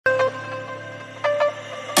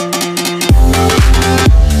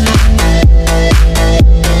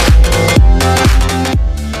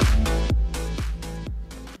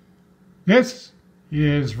This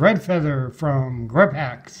is Redfeather from Grep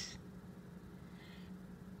Haxs.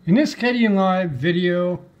 In this Kdenlive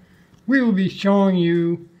video, we will be showing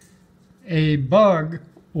you a bug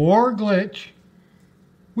or glitch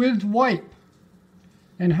with wipe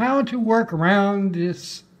and how to work around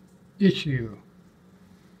this issue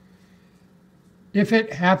if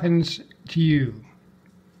it happens to you.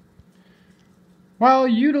 While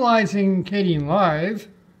utilizing Kdenlive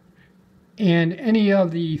and any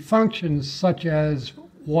of the functions such as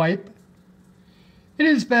wipe, it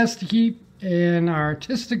is best to keep an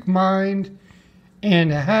artistic mind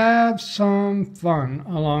and have some fun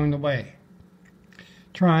along the way,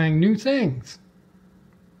 trying new things.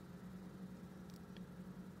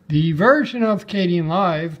 The version of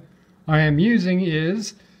Kdenlive I am using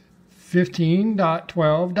is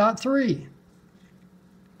 15.12.3.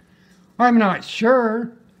 I'm not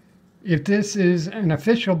sure if this is an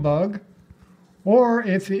official bug or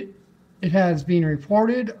if it has been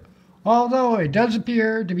reported, although it does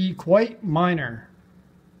appear to be quite minor.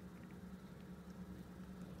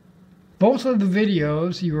 Both of the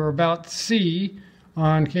videos you are about to see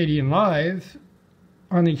on Kdenlive,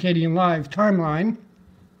 on the Kdenlive timeline,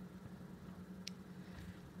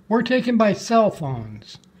 were taken by cell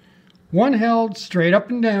phones. One held straight up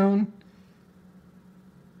and down,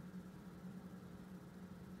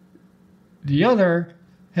 the other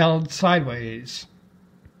held sideways.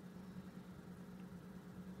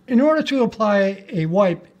 In order to apply a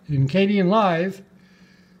wipe in Kdenlive,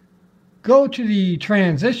 go to the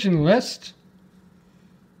transition list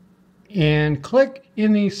and click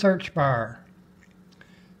in the search bar.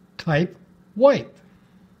 Type wipe.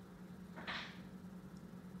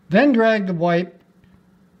 Then drag the wipe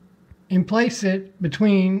and place it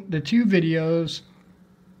between the two videos,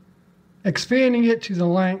 expanding it to the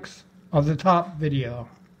length of the top video.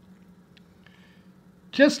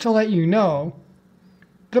 Just to let you know,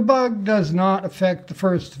 the bug does not affect the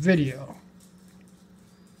first video.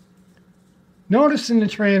 Notice in the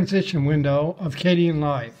transition window of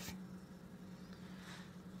Kdenlive,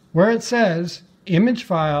 where it says image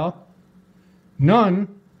file,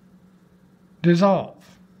 none, dissolve.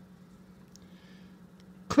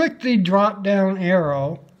 Click the drop down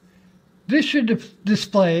arrow. This should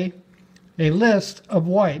display a list of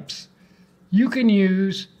wipes you can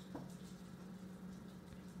use.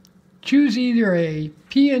 Choose either a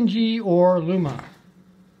PNG or Luma.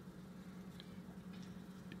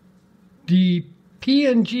 The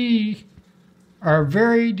PNG are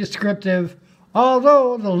very descriptive,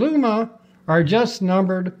 although the Luma are just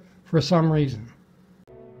numbered for some reason.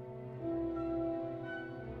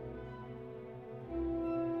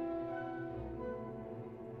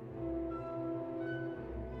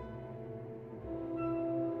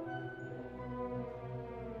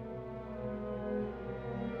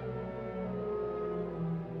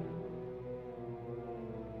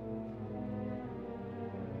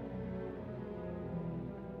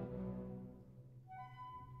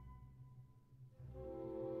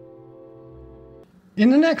 In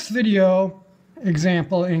the next video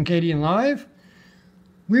example in Kdenlive,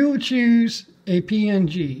 we will choose a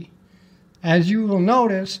PNG. As you will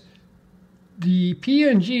notice, the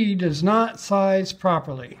PNG does not size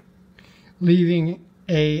properly, leaving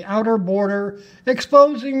an outer border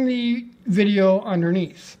exposing the video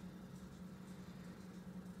underneath.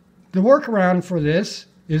 The workaround for this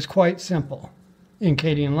is quite simple in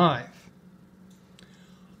Kdenlive.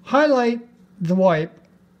 Highlight the wipe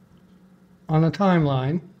on the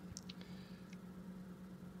timeline,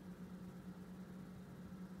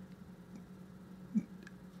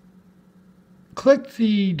 click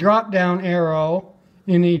the drop down arrow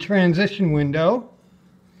in the transition window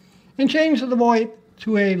and change the wipe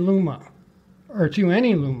to a Luma or to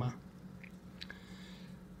any Luma.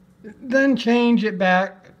 Then change it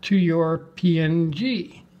back to your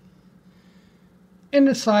PNG and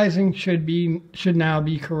the sizing should now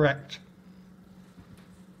be correct.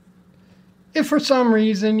 If for some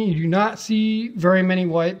reason you do not see very many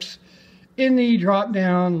wipes in the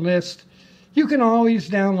drop-down list, you can always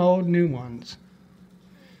download new ones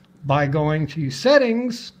by going to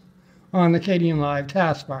Settings on the Kdenlive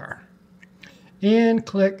taskbar and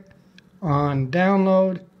click on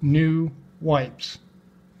Download New Wipes.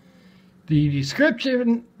 The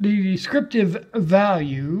descriptive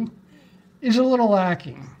value is a little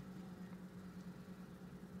lacking.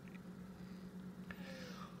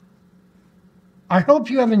 I hope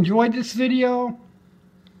you have enjoyed this video.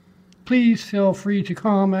 Please feel free to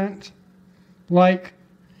comment, like,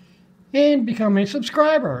 and become a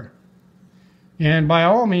subscriber. And by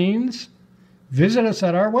all means, visit us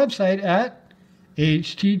at our website at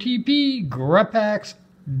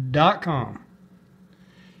http://grephaxs.com.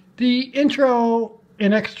 The intro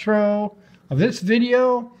and extro of this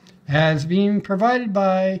video has been provided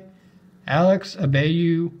by Alex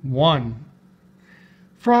Abayu 1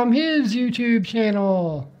 from his YouTube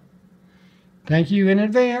channel. Thank you in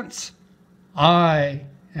advance. I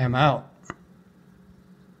am out.